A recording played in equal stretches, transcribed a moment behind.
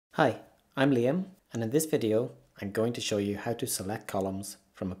Hi, I'm Liam, and in this video I'm going to show you how to select columns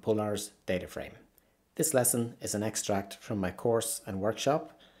from a Polars data frame. This lesson is an extract from my course and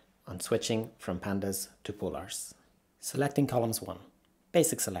workshop on switching from pandas to Polars. Selecting columns 1.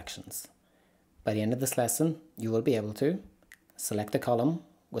 Basic selections. By the end of this lesson you will be able to select a column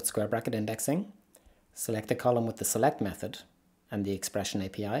with square bracket indexing, select a column with the select method and the expression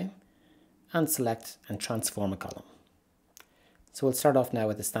API, and select and transform a column. So we'll start off now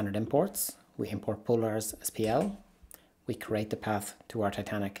with the standard imports. We import Polars as PL, we create the path to our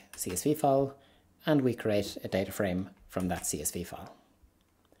Titanic CSV file, and we create a data frame from that CSV file.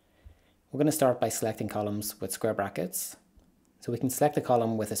 We're going to start by selecting columns with square brackets. So we can select a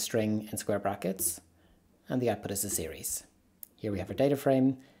column with a string in square brackets, and the output is a series. Here we have our data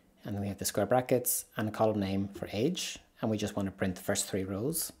frame, and we have the square brackets and a column name for age, and we just want to print the first 3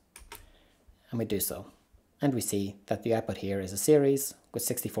 rows, and we do so. And we see that the output here is a series with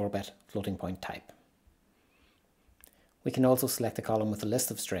 64-bit floating point type. We can also select a column with a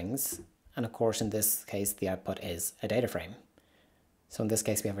list of strings, and of course in this case the output is a data frame. So in this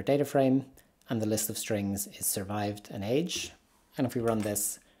case we have our data frame, and the list of strings is survived and age, and if we run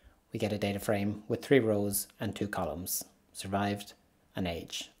this we get a data frame with 3 rows and 2 columns, survived and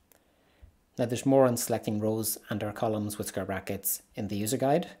age. Now there's more on selecting rows and our columns with square brackets in the user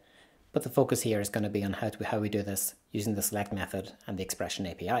guide, but the focus here is going to be on how we do this using the select method and the expression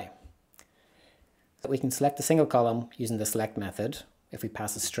API. So we can select a single column using the select method if we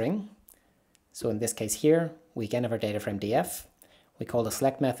pass a string. So in this case here, we again have our data frame df, we call the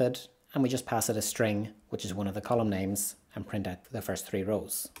select method, and we just pass it a string, which is one of the column names, and print out the first 3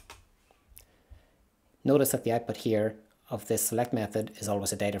 rows. Notice that the output here of this select method is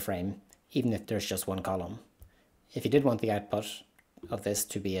always a data frame, even if there's just one column. If you did want the output of this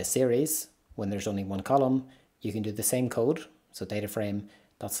to be a series when there's only one column, you can do the same code, so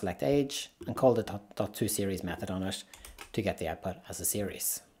dataFrame.selectAge, and call the .toSeries method on it to get the output as a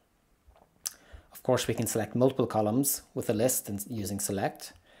series. Of course we can select multiple columns with a list and using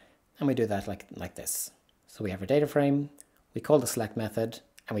select, and we do that like this. So we have our data frame, we call the select method,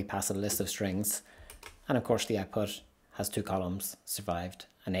 and we pass it a list of strings, and of course the output has 2 columns, survived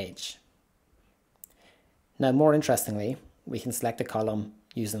and age. Now more interestingly, we can select a column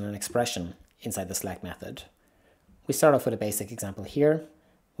using an expression inside the select method. We start off with a basic example here.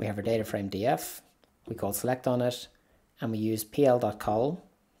 We have our data frame df, we call select on it, and we use pl.col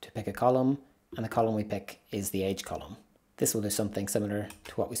to pick a column, and the column we pick is the age column. This will do something similar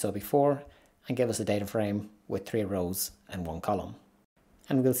to what we saw before and give us a data frame with 3 rows and 1 column.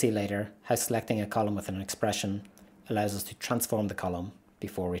 And we'll see later how selecting a column with an expression allows us to transform the column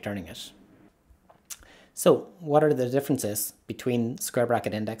before returning it. So what are the differences between square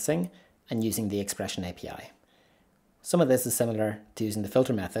bracket indexing and using the expression API? Some of this is similar to using the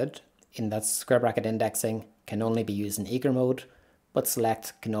filter method, in that square bracket indexing can only be used in eager mode, but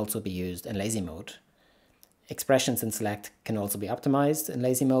select can also be used in lazy mode. Expressions in select can also be optimized in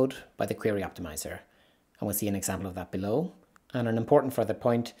lazy mode by the query optimizer, and we'll see an example of that below. And an important further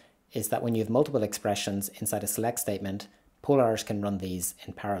point is that when you have multiple expressions inside a select statement, Polars can run these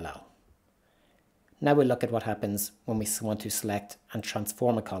in parallel. Now we'll look at what happens when we want to select and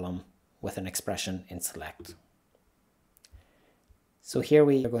transform a column with an expression in select. So here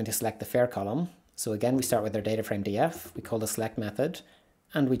we are going to select the fair column. So again we start with our data frame df, we call the select method,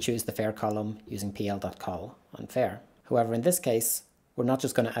 and we choose the fair column using pl.col on fair. However, in this case we're not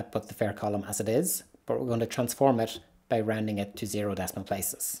just going to output the fair column as it is, but we're going to transform it by rounding it to 0 decimal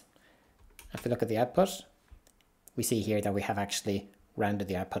places. If we look at the output, we see here that we have actually rounded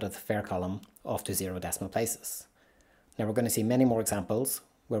the output of the fair column off to 0 decimal places. Now we're going to see many more examples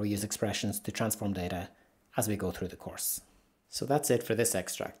where we use expressions to transform data as we go through the course. So that's it for this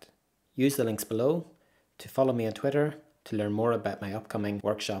extract. Use the links below to follow me on Twitter to learn more about my upcoming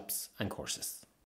workshops and courses.